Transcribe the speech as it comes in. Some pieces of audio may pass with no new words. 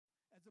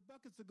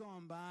buckets are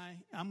going by.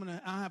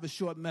 I have a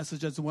short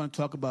message. I just want to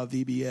talk about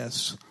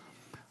VBS.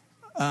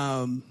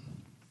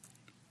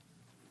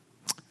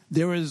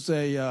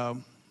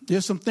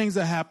 There's some things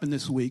that happened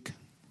this week.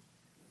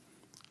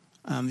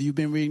 You've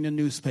been reading the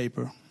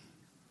newspaper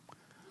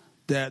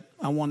that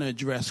I want to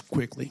address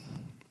quickly.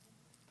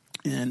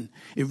 And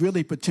it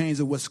really pertains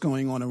to what's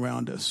going on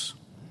around us.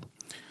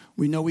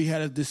 We know we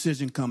had a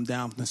decision come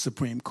down from the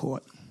Supreme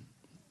Court.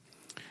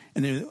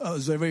 And it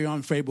was very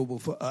unfavorable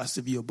for us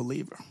if you're a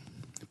believer.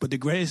 But the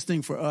greatest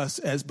thing for us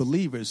as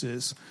believers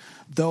is,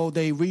 though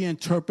they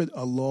reinterpret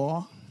a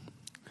law,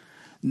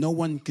 no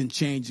one can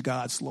change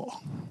God's law.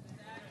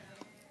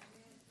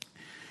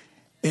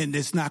 And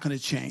it's not going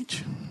to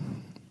change.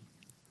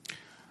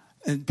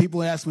 And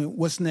people ask me,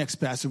 what's next,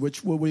 Pastor?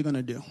 What are we going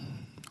to do?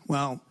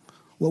 Well,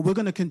 what we're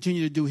going to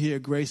continue to do here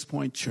at Grace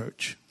Point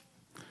Church,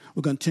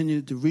 we're going to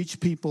continue to reach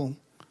people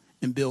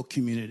and build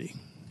community.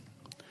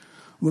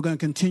 We're going to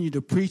continue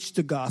to preach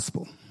the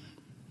gospel.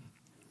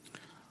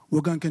 We're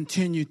going to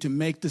continue to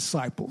make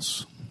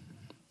disciples.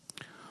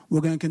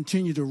 We're going to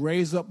continue to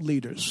raise up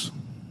leaders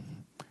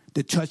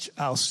to touch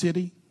our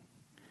city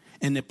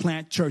and to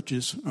plant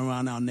churches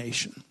around our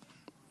nation.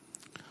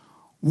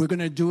 We're going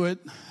to do it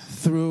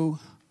through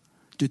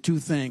the two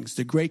things: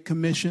 the Great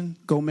Commission,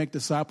 go make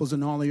disciples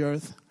in all the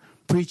earth,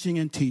 preaching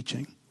and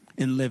teaching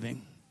and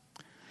living,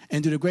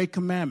 and to the Great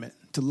Commandment,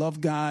 to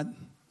love God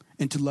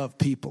and to love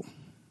people.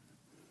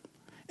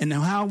 And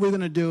now how we're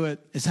going to do it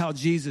is how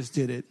Jesus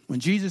did it.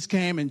 When Jesus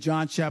came in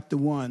John chapter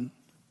 1,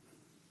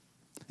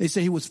 they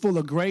say he was full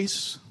of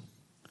grace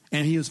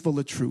and he was full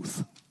of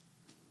truth.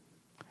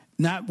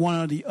 Not one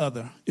or the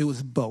other. It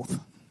was both.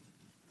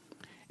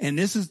 And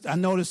I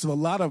notice a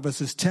lot of us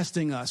is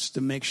testing us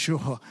to make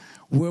sure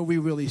where we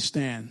really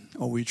stand.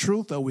 Are we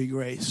truth or are we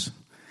grace?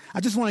 I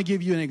just want to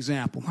give you an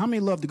example. How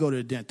many love to go to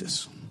the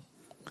dentist?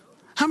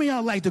 How many of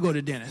y'all like to go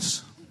to the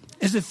dentist?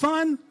 Is it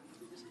fun?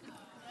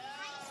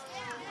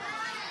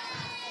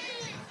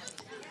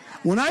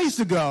 When I used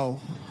to go,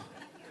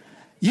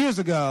 years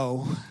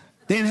ago,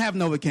 they didn't have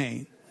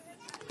Novocaine.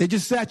 They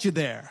just sat you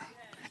there,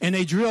 and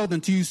they drilled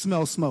until you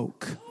smell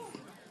smoke.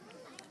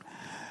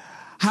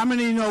 How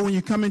many of you know when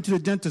you come into the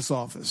dentist's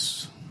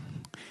office,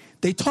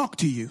 they talk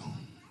to you?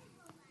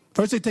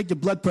 First, they take your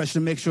blood pressure to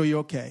make sure you're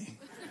okay.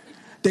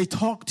 They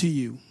talk to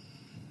you.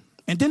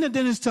 And then the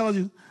dentist tells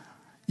you,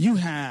 you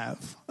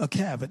have a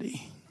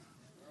cavity.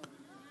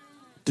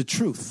 The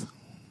truth.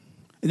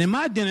 And then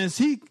my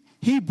dentist,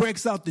 he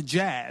breaks out the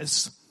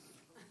jazz,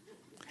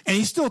 and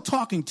he's still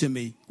talking to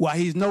me while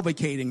he's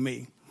Novocating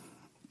me.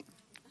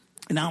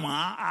 And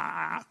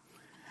I'm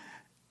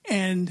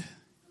and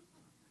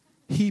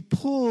he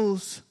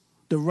pulls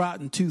the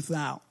rotten tooth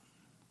out.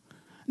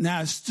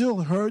 Now, it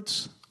still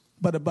hurts,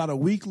 but about a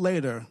week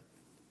later,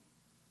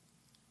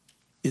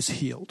 it's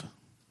healed.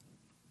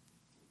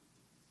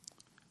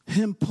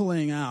 Him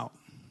pulling out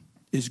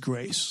is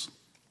grace.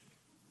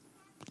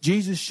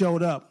 Jesus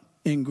showed up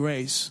in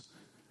grace.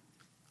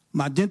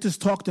 My dentist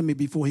talked to me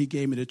before he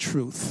gave me the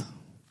truth.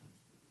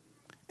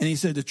 And he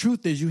said, the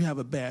truth is you have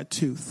a bad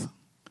tooth.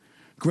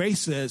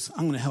 Grace says,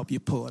 I'm going to help you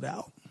pull it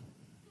out.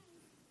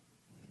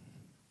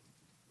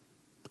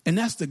 And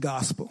that's the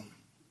gospel.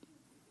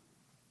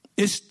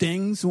 It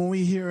stings when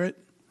we hear it,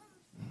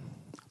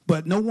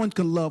 but no one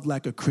can love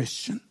like a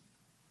Christian.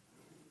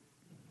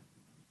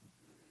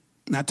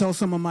 And I tell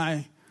some of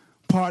my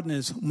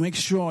partners, make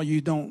sure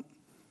you don't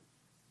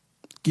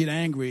get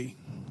angry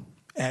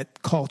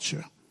at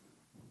culture,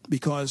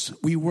 because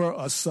we were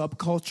a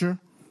subculture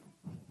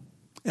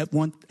at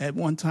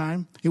one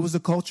time. It was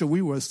a culture,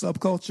 we were a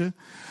subculture,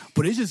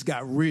 but it just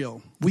got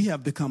real. We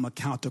have become a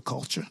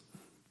counterculture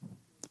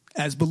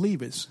as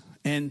believers.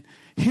 And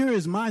here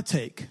is my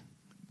take.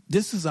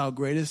 This is our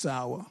greatest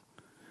hour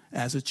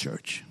as a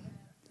church.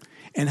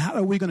 And how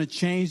are we going to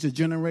change the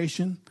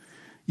generation?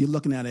 You're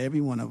looking at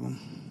every one of them.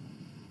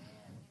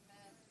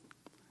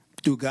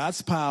 Through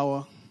God's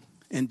power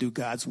and through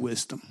God's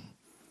wisdom.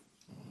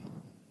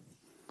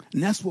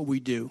 And that's what we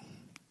do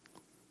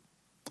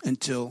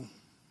until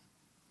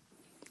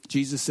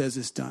Jesus says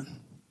it's done.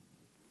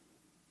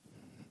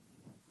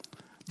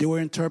 They will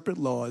interpret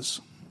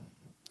laws,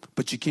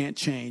 but you can't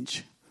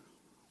change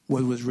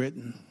what was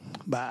written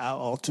by our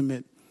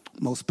ultimate,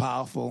 most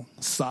powerful,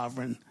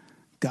 sovereign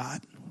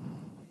God.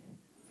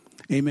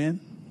 Amen?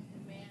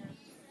 Amen.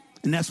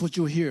 And that's what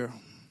you'll hear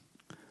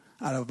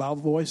out of our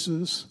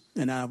voices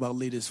and out of our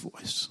leader's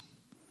voice.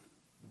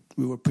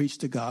 We will preach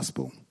the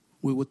gospel.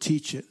 We will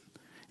teach it.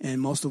 And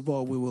most of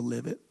all, we will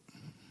live it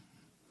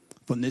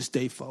from this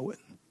day forward.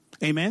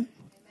 Amen?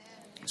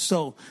 Amen.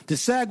 So to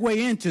segue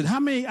into how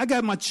many, I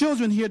got my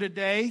children here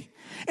today,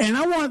 and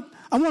I want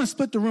to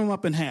split the room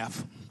up in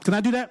half. Can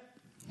I do that?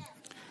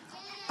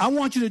 I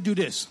want you to do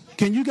this.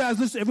 Can you guys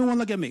listen? Everyone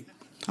look at me.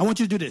 I want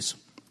you to do this.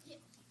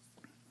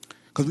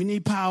 Because we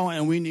need power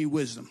and we need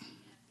wisdom.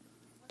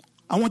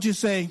 I want you to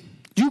say,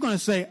 you're going to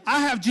say,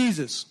 I have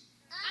Jesus.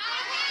 I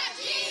have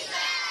Jesus.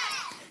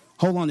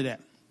 Hold on to that.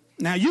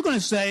 Now you're going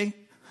to say,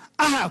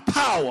 I have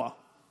power.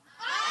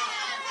 I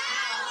have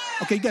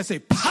power. Okay, you got to say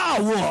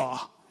power. Power.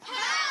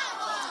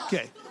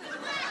 Okay.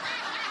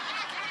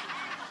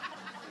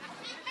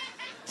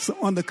 Some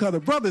undercover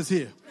brothers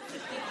here.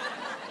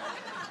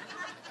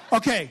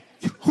 Okay.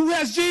 Who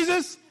has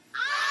Jesus?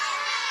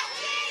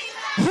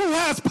 Who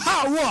has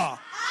power?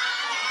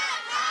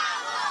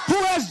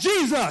 Who has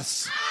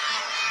Jesus?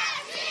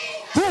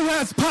 Who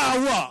has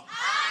power?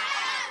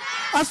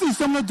 I see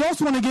some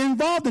adults want to get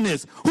involved in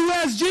this. Who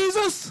has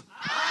Jesus?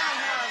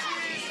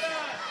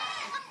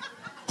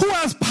 Who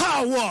has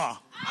power?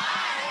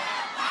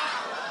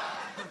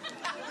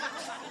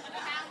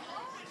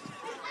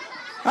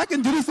 I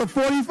can do this for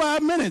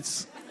 45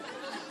 minutes.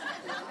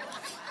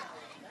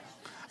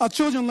 Our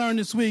children learned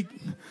this week,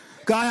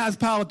 God has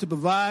power to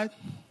provide,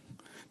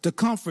 to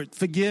comfort,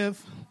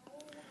 forgive,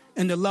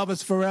 and to love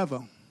us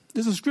forever.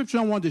 This is a scripture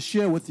I wanted to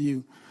share with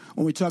you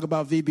when we talk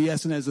about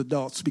VBS and as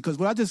adults, because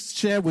what I just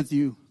shared with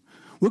you,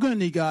 we're going to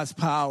need God's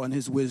power and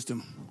his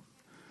wisdom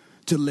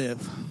to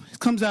live. It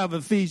comes out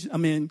of 1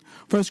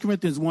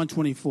 Corinthians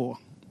 1:24.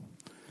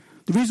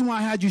 The reason why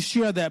I had you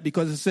share that,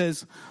 because it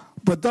says,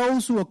 but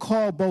those who are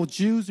called both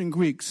Jews and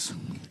Greeks,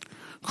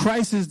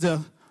 Christ is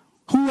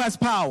who has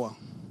power?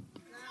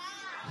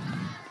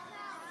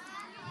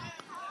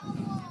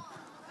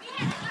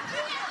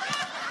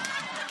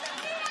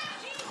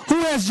 Who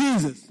has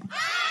Jesus?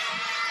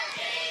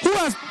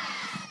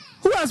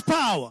 Who has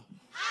power?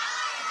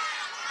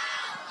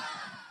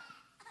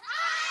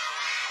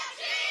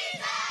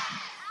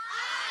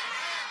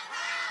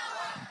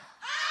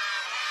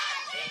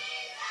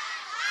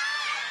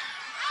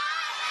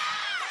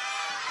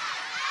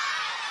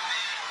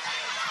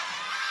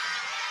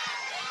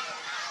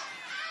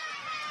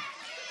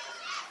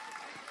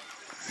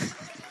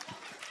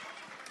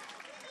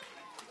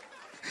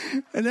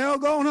 And they're all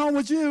going home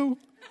with you.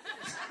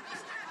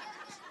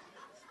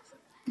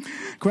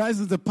 Christ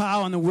is the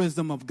power and the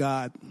wisdom of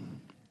God.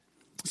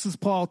 This is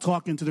Paul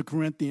talking to the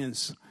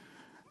Corinthians.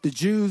 The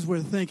Jews were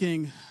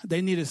thinking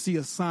they need to see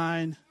a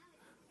sign.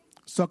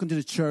 He's talking to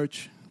the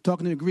church.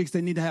 Talking to the Greeks,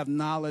 they need to have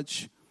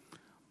knowledge.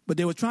 But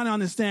they were trying to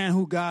understand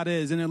who God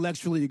is.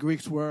 Intellectually, the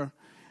Greeks were.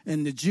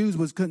 And the Jews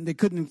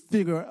couldn't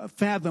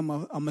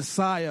fathom a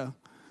Messiah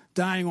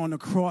dying on the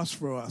cross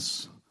for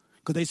us.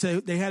 Because they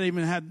said they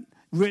had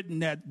written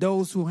that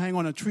those who hang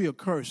on a tree are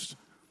cursed.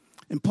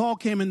 And Paul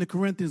came into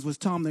Corinthians, was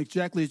telling them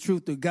exactly the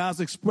truth, that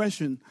God's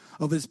expression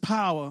of his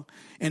power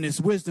and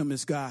his wisdom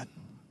is God.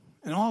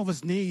 And all of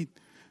us need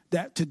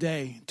that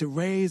today, to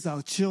raise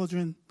our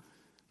children,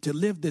 to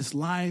live this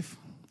life,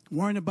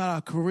 worrying about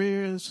our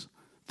careers.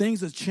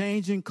 Things are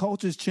changing,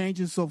 culture's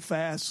changing so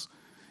fast.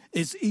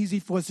 It's easy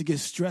for us to get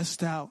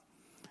stressed out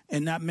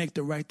and not make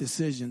the right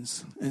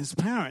decisions. And as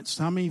parents,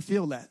 how many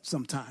feel that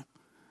sometimes?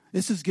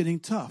 This is getting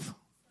tough.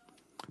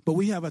 But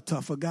we have a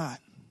tougher God.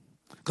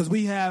 Because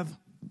we have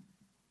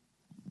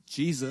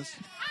Jesus.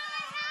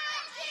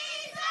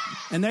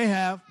 And they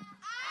have.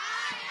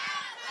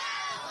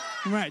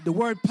 Right. The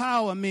word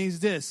power means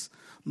this.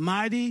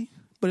 Mighty,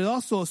 but it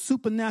also a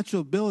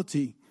supernatural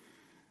ability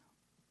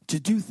to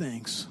do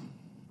things.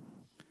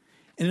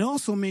 And it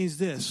also means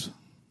this.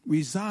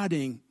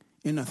 Residing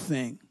in a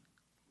thing.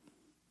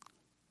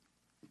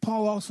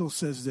 Paul also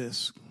says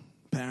this,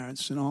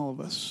 parents and all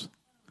of us.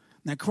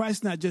 Now,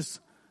 Christ not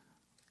just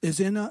is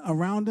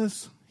around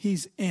us,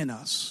 he's in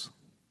us.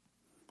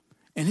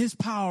 And his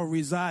power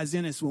resides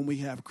in us when we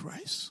have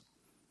Christ.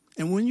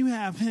 And when you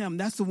have him,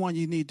 that's the one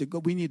we need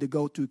to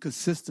go through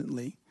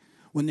consistently.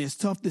 When there's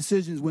tough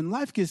decisions, when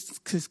life gets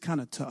kind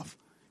of tough,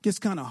 gets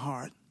kind of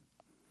hard.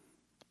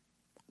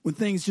 When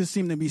things just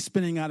seem to be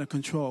spinning out of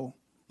control.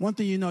 One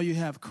thing you know, you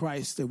have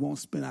Christ that won't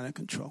spin out of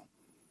control.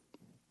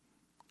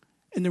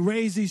 And to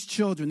raise these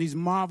children, these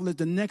marvelous,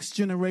 the next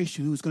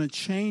generation who's going to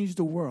change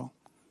the world,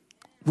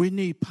 we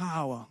need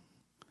power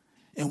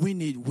and we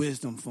need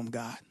wisdom from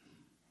God.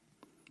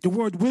 The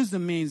word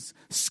wisdom means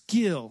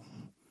skill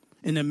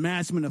in the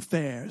management of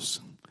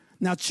affairs.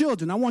 Now,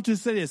 children, I want you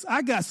to say this.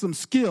 I got some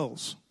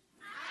skills.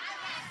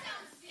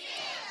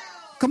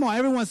 Come on,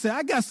 everyone say,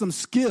 I got some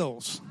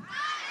skills.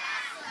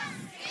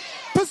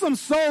 Put some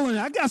soul in it.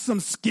 I got some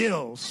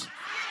skills.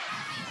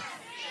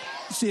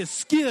 You see, it's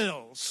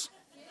skills.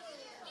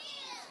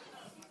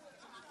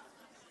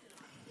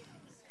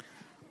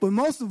 But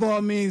most of all,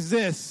 it means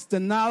this, the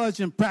knowledge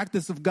and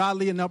practice of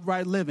godly and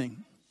upright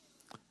living.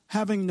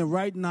 Having the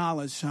right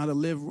knowledge how to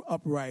live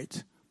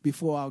upright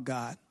before our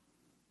God.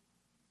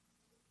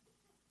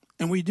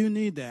 And we do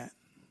need that.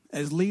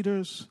 As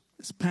leaders,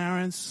 as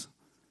parents,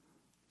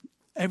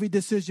 every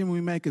decision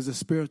we make is a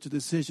spiritual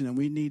decision, and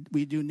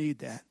we do need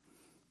that.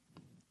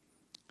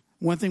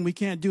 One thing we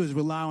can't do is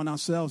rely on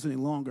ourselves any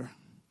longer.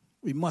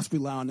 We must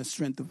rely on the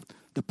strength of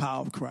the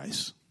power of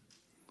Christ.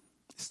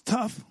 It's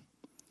tough.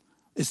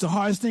 It's the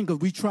hardest thing because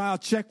we try our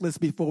checklist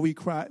before we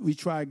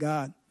try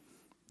God.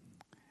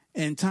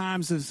 And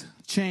times has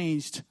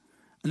changed.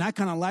 And I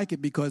kind of like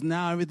it because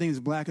now everything is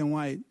black and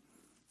white.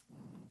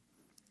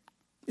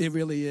 It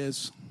really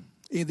is.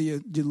 Either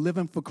you're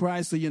living for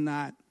Christ or you're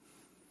not.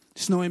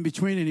 There's no in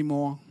between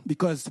anymore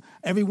because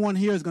everyone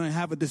here is going to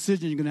have a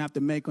decision you're going to have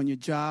to make on your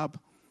job.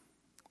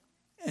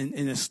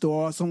 in a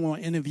store, someone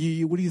will interview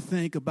you. What do you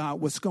think about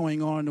what's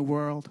going on in the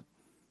world?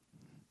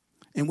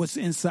 And what's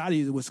inside of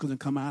you is what's going to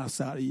come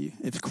outside of you.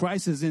 If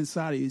Christ is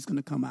inside of you, he's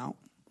going to come out.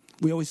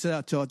 We always say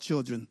that to our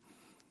children.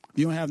 If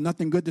you don't have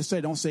nothing good to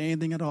say, don't say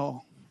anything at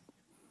all.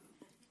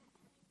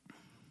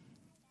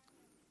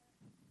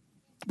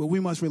 But we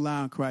must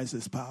rely on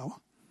Christ's power.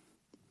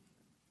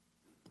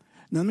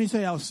 Now, let me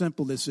tell you how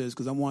simple this is,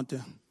 because I want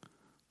to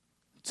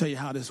tell you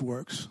how this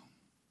works.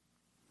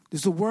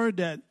 There's a word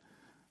that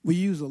we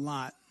use a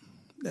lot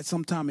that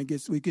sometimes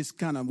it gets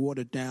kind of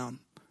watered down.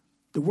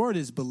 The word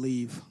is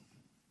believe.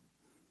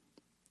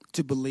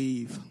 To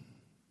believe.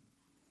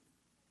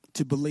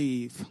 To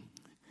believe.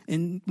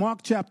 In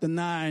Mark chapter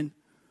 9,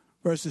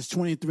 verses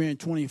 23 and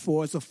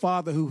 24, it's a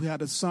father who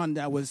had a son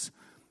that was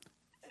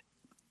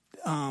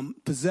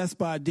possessed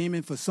by a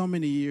demon for so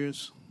many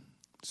years,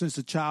 since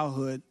the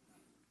childhood.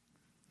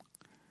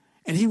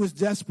 And he was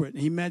desperate,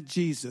 and he met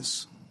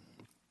Jesus.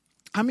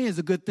 I mean, it's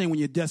a good thing when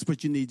you're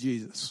desperate, you need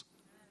Jesus.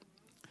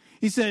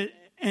 He said,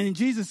 and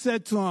Jesus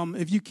said to him,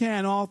 if you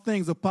can, all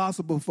things are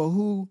possible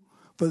for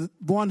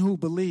one who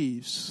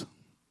believes.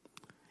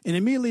 And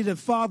immediately the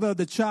father of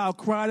the child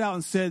cried out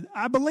and said,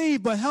 I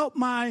believe, but help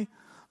my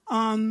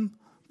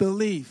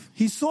unbelief.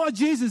 He saw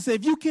Jesus and said,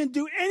 if you can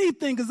do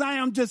anything, because I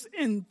am just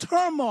in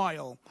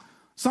turmoil.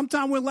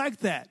 Sometimes we're like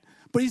that.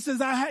 But he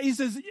says,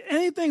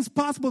 anything's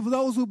possible for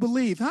those who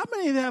believe. How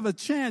many have a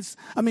chance?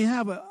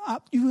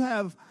 You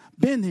have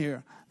been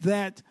here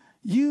that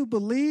you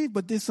believe,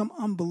 but there's some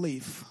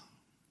unbelief.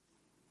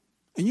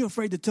 And you're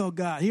afraid to tell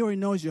God. He already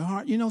knows your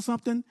heart. You know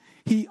something?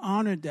 He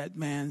honored that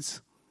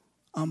man's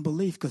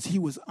unbelief because he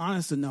was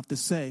honest enough to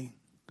say,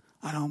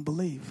 I don't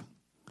believe.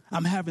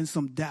 I'm having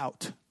some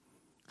doubt.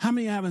 How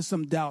many are having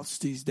some doubts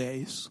these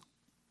days?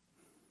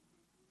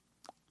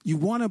 You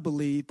want to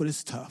believe, but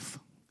it's tough.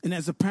 And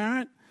as a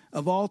parent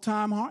of all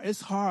time,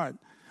 it's hard.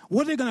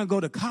 What are they going to go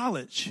to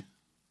college?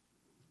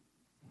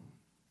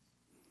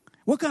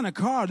 What kind of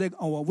car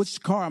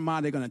which car am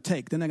I they're going to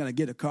take? Then they're going to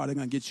get a car. They're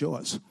going to get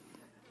yours.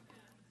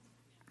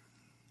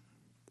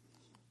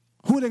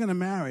 Who are they going to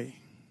marry?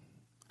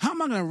 How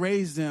am I going to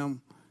raise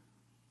them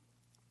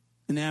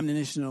in the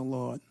admonition of the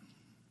Lord?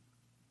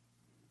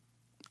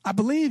 I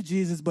believe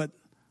Jesus, but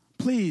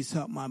please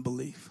help my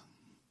belief.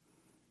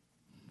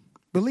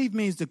 Belief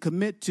means to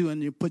commit to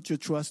and you put your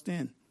trust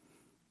in.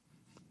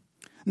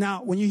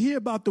 Now, when you hear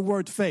about the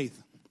word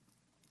faith,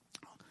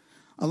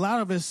 a lot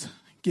of us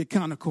get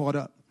kind of caught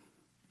up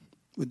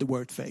with the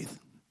word faith.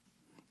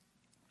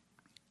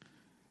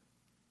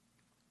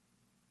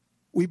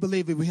 We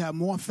believe if we have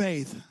more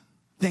faith,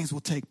 things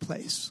will take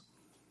place.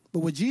 But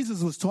what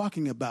Jesus was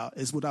talking about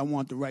is what I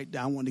want to write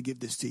down. I want to give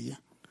this to you.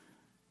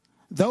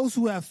 Those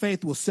who have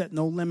faith will set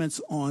no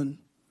limits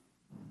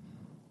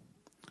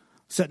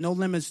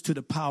to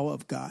the power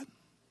of God.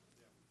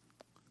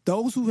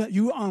 Those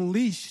you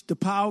unleash the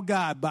power of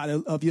God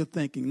of your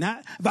thinking.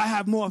 Not if I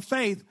have more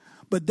faith,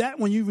 but that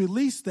when you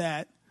release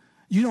that,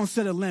 you don't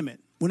set a limit.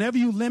 Whenever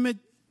you limit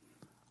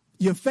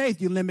your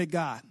faith, you limit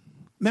God.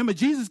 Remember,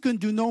 Jesus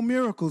couldn't do no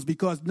miracles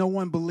because no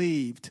one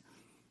believed.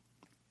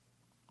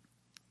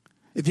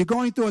 If you're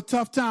going through a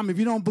tough time, if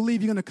you don't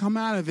believe you're going to come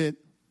out of it,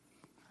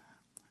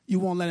 you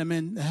won't let him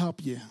in to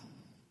help you.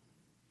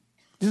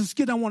 This is a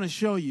skit I want to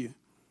show you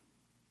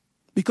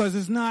because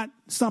it's not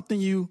something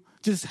you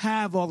just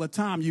have all the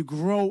time. You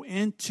grow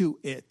into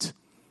it.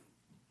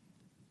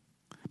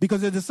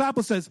 Because the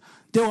disciple says,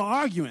 they were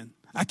arguing.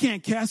 I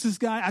can't cast this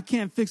guy. I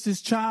can't fix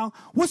this child.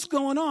 What's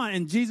going on?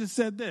 And Jesus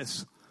said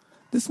this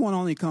one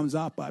only comes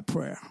out by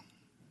prayer.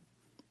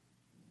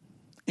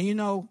 And you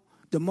know,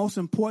 the most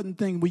important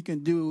thing we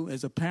can do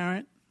as a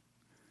parent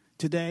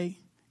today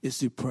is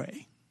to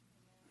pray.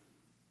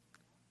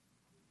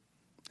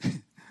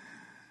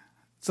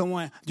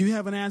 Someone, do you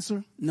have an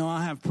answer? No,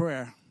 I have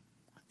prayer.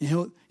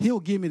 And he'll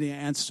give me the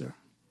answer.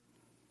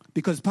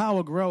 Because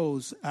power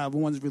grows out of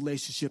one's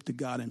relationship to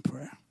God in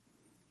prayer.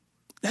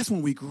 That's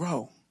when we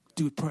grow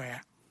through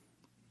prayer.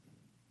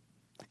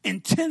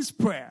 Intense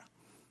prayer.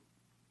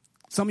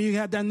 Some of you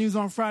had that news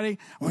on Friday.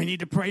 We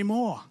need to pray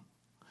more.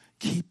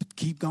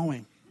 Keep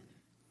going.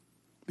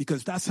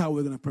 Because that's how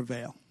we're going to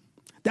prevail.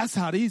 That's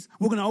how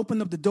we're going to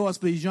open up the doors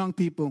for these young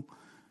people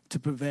to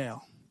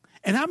prevail.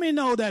 And how many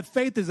know that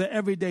faith is an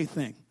everyday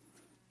thing?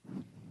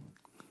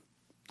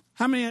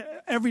 How many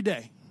every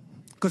day?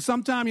 Because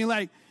sometimes you're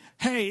like,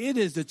 hey, it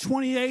is the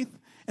 28th,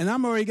 and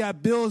I'm already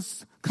got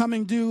bills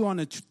coming due on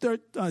the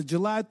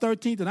July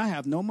 13th, and I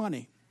have no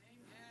money.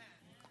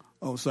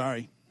 Amen. Oh,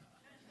 sorry.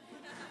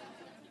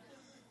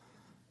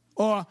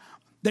 Or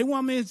they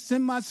want me to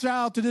send my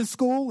child to this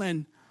school,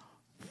 and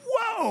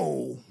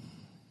whoa.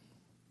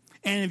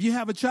 And if you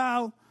have a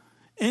child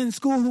in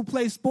school who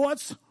plays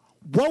sports,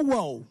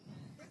 whoa.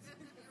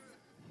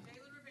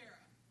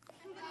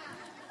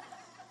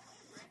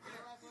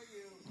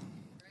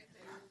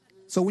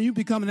 So when you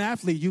become an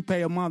athlete, you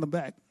pay a mother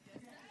back.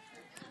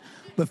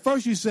 But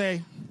first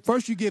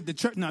you give the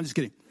church. No, I'm just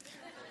kidding.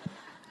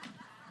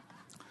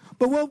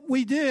 But what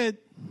we did,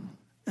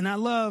 and I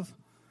love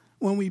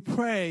when we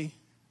pray,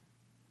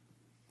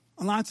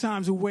 A lot of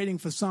times we're waiting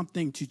for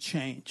something to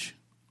change.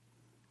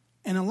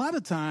 And a lot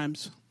of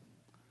times,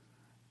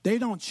 they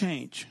don't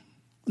change.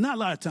 Not a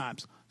lot of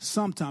times.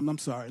 Sometimes, I'm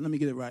sorry, let me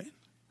get it right.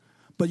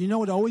 But you know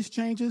what always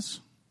changes?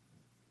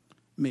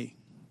 Me.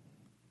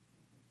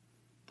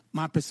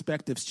 My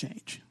perspectives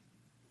change.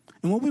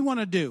 And what we want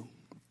to do,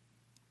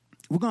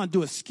 we're going to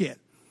do a skit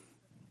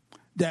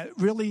that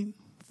really,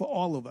 for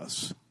all of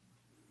us,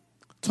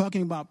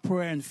 talking about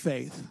prayer and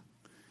faith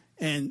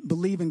and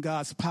believing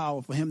God's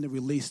power for him to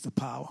release the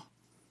power.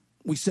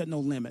 We set no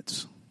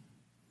limits.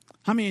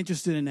 How many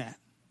interested in that?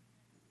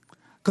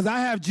 Because I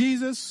have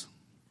Jesus,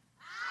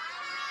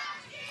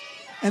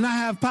 and I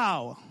have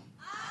power.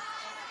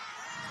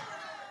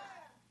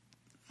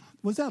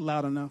 Was that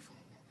loud enough?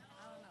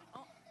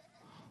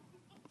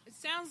 It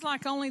sounds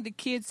like only the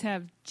kids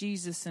have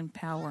Jesus and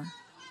power.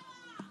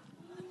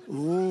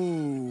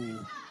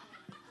 Ooh.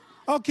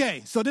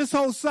 Okay, so this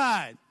whole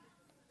side.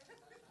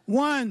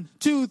 1,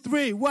 2,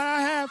 3. What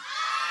I have?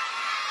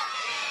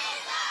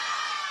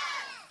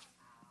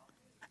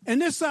 And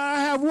this side I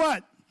have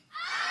what?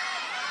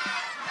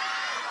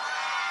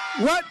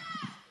 What?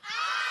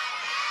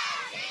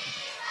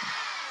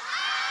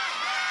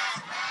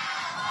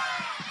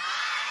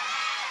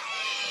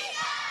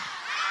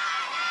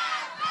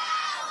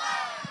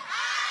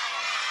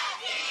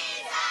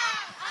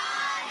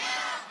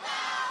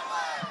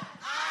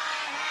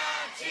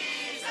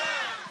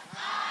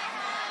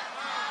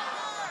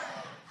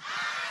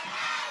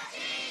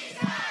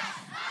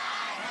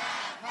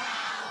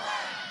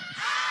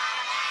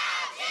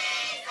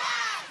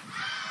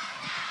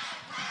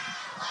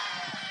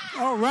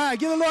 All right,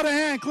 give the Lord a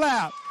hand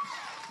clap.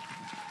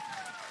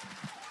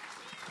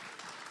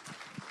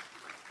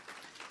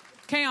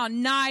 Okay,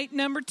 on night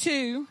number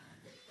 2,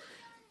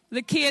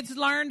 the kids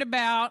learned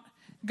about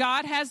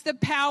God has the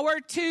power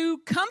to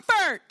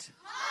comfort.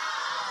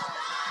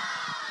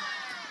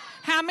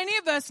 How many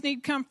of us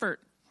need comfort?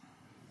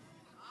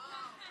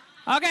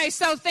 Okay,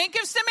 so think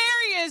of some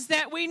areas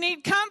that we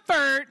need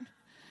comfort.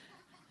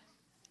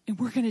 And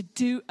we're going to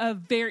do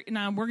we're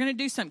going to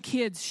do some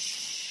kids.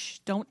 Shh.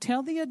 Don't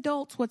tell the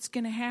adults what's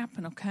going to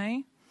happen,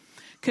 okay?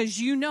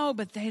 Because you know,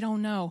 but they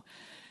don't know.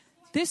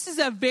 This is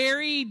a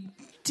very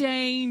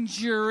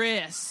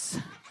dangerous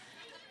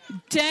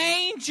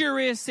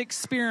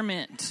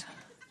experiment.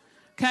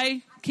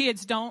 Okay?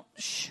 Kids, don't.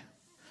 Shh.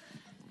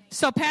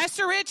 So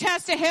Pastor Rich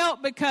has to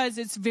help because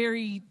it's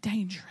very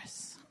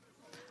dangerous.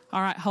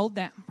 All right, hold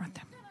that right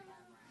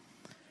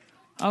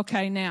there.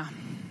 Okay, now.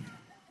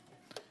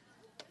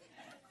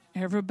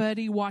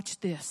 Everybody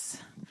watch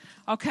this.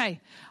 Okay,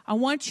 I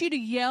want you to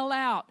yell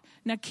out.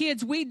 Now,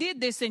 kids, we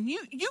did this, and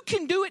you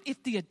can do it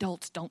if the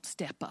adults don't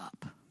step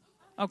up.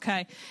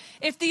 Okay?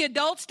 If the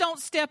adults don't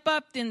step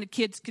up, then the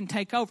kids can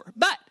take over.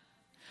 But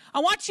I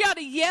want y'all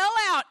to yell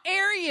out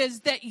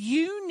areas that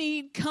you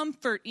need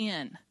comfort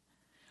in.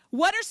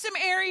 What are some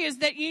areas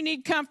that you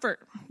need comfort?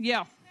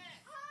 Yeah.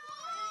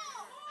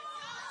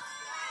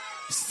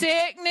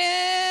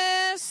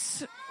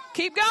 Sickness.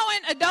 Keep going.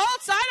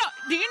 Adults,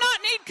 do you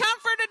not need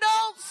comfort,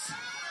 adults?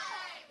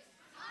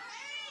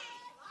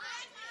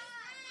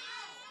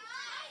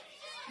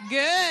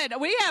 Good.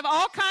 We have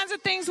all kinds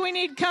of things we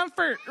need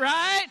comfort,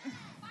 right?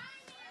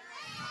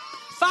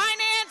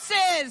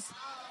 Finances.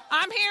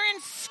 I'm here in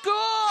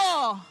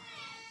school.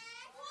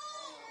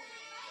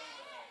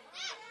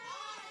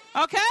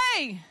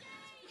 Okay.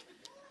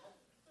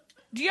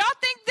 Do y'all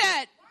think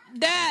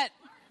that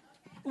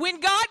when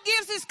God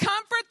gives his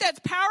comfort, that's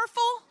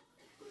powerful?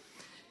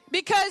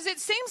 Because it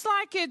seems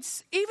like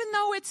even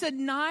though it's a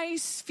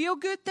nice,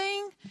 feel-good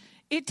thing,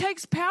 it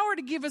takes power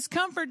to give us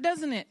comfort,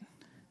 doesn't it?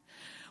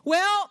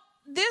 Well,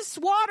 this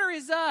water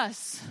is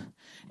us.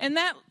 And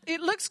that it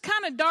looks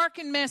kind of dark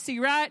and messy,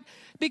 right?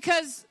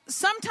 Because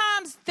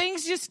sometimes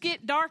things just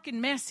get dark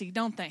and messy,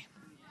 don't they?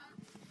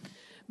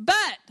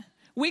 But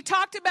we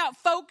talked about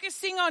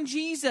focusing on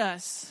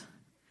Jesus.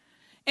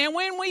 And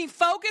when we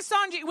focus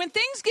on when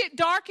things get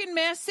dark and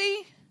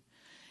messy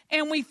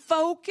and we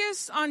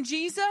focus on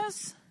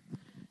Jesus,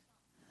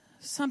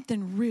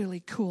 something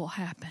really cool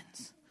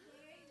happens.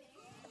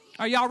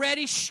 Are y'all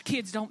ready? Shh,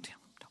 kids, don't tell.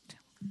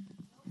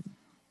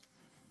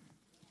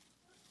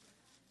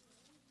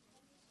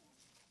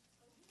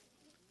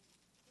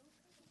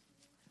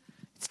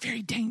 It's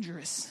very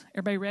dangerous.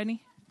 Everybody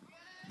ready?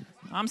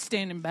 I'm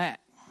standing back.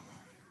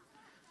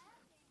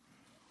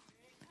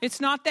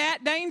 It's not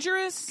that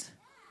dangerous?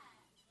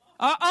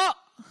 Oh,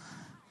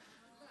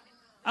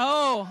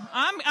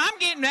 I'm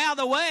getting out of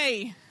the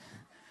way.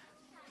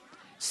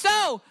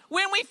 So,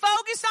 when we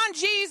focus on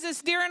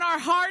Jesus during our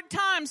hard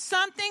times,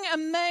 something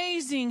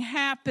amazing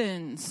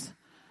happens.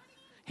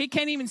 He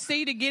can't even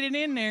see to get it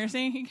in there.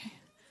 See?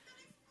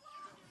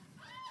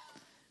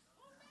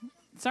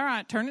 It's all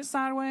right. Turn it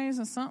sideways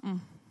or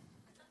something.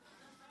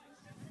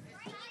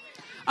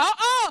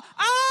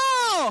 Oh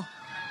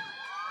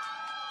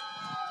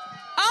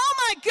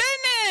my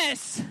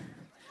goodness.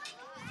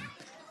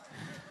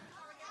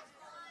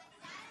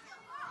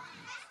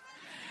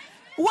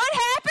 What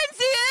happens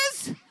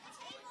is,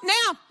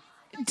 now,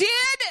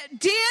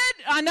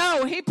 I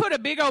know, he put a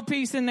big old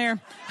piece in there. It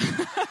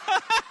wasn't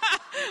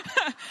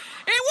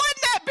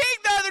that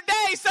big the other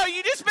day, so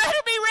you just better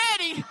be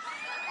ready.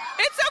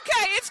 It's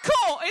okay. It's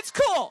cool. It's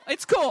cool.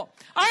 It's cool.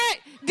 All right.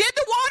 Did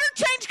the water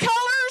change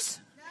colors?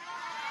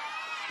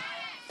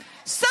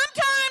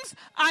 Sometimes,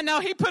 I know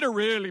he put a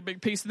really big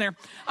piece in there.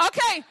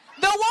 Okay.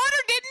 The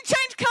water didn't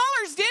change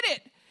colors, did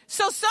it?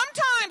 So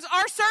sometimes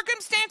our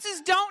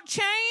circumstances don't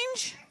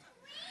change,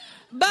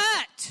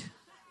 but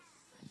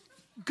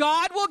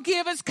God will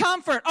give us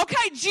comfort.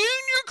 Okay,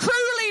 junior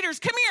crew leaders,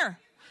 come here.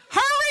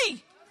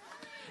 Hurry.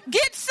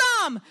 Get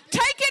some.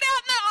 Take it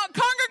out in the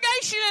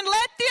congregation and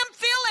let them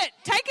feel it.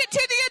 Take it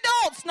to the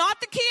adults, not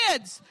the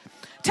kids.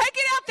 Take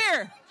it out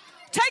there.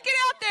 Take it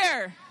out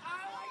there.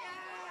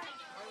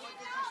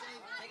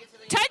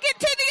 Take it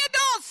to the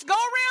adults. Go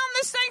around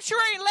the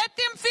sanctuary and let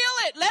them feel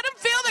it. Let them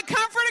feel the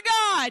comfort of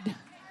God.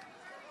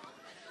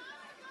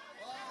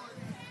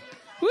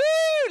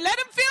 Woo! Let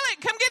them feel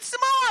it. Come get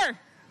some more.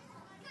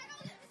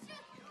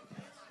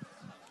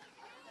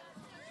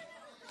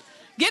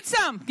 Get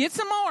some. Get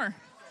some more.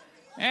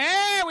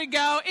 There we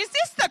go. Is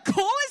this the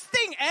coolest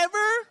thing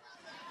ever?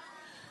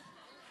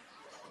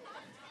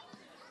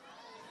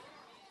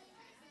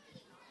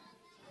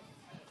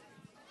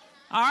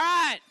 All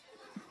right.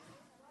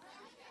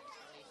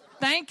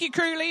 Thank you,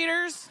 crew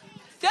leaders.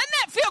 Doesn't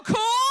that feel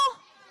cool?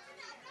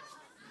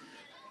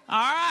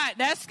 All right.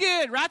 That's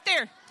good. Right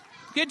there.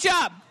 Good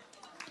job.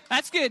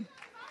 That's good.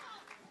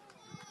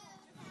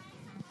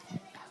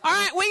 All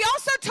right. We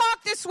also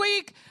talked this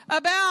week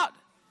about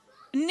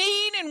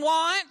need and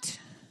want.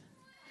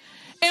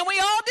 And we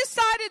all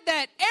decided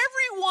that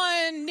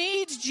everyone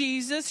needs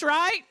Jesus,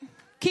 right?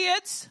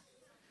 Kids?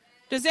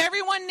 Does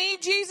everyone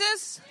need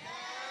Jesus?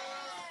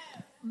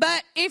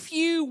 But if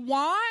you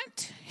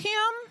want him,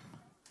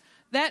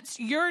 that's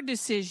your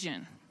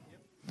decision.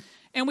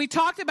 And we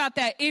talked about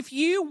that. If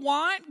you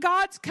want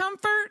God's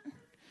comfort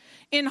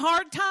in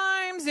hard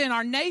times and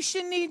our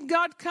nation needs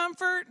God's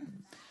comfort,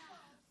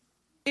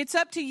 it's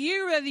up to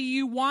you whether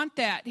you want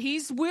that.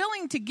 He's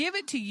willing to give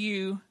it to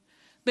you,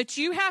 but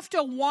you have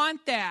to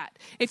want that.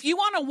 If you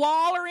want to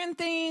waller in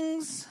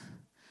things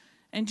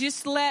and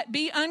just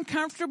be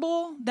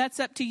uncomfortable, that's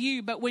up to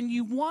you. But when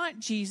you want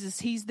Jesus,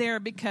 he's there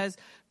because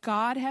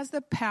God has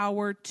the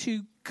power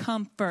to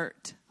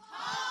comfort.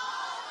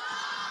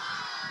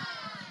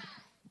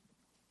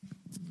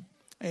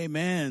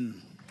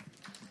 Amen.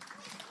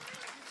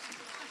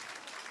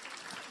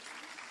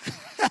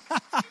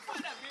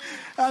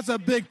 That's a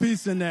big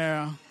piece in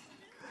there.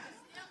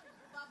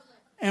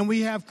 And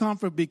we have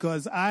comfort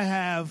because I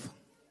have.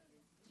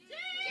 Jesus!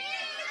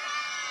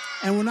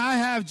 And when I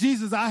have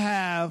Jesus, I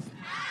have.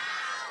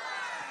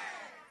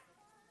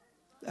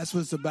 That's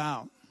what it's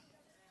about.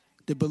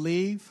 To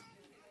believe.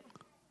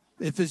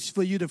 If it's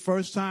for you the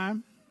first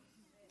time,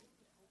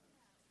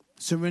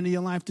 surrender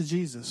your life to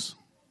Jesus.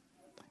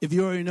 If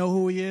you already know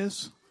who he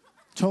is,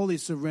 totally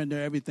surrender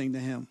everything to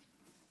him.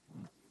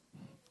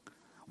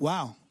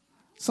 Wow.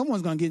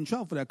 Someone's going to get in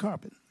trouble for that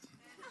carpet.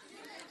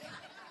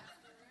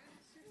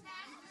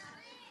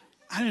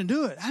 I didn't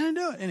do it.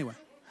 Anyway,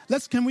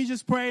 can we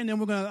just pray and then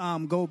we're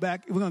going to go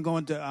back. We're going to go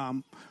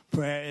into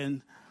prayer.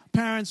 And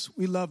parents,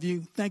 we love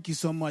you. Thank you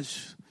so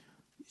much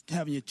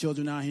having your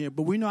children out here.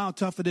 But we know how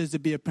tough it is to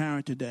be a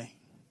parent today.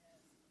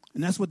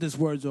 And that's what this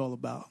word's all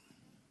about.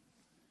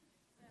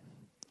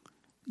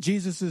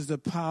 Jesus is the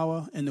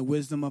power and the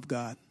wisdom of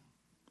God.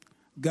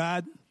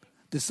 God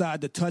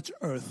decided to touch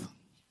earth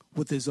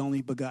with his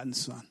only begotten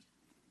son.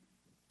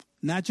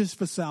 Not just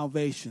for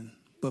salvation,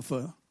 but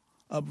for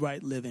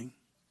upright living.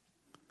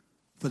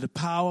 For the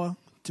power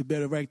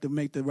to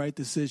make the right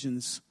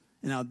decisions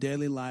in our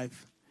daily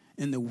life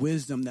and the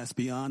wisdom that's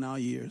beyond our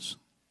years.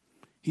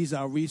 He's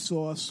our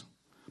resource,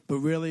 but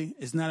really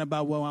it's not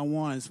about what I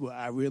want, it's what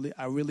I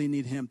really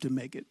need him to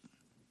make it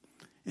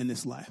in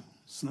this life.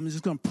 So I'm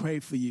just going to pray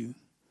for you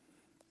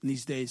in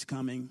these days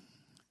coming,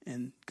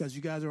 and because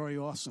you guys are already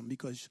awesome,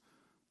 because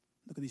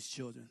look at these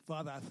children.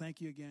 Father, I thank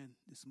you again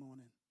this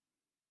morning.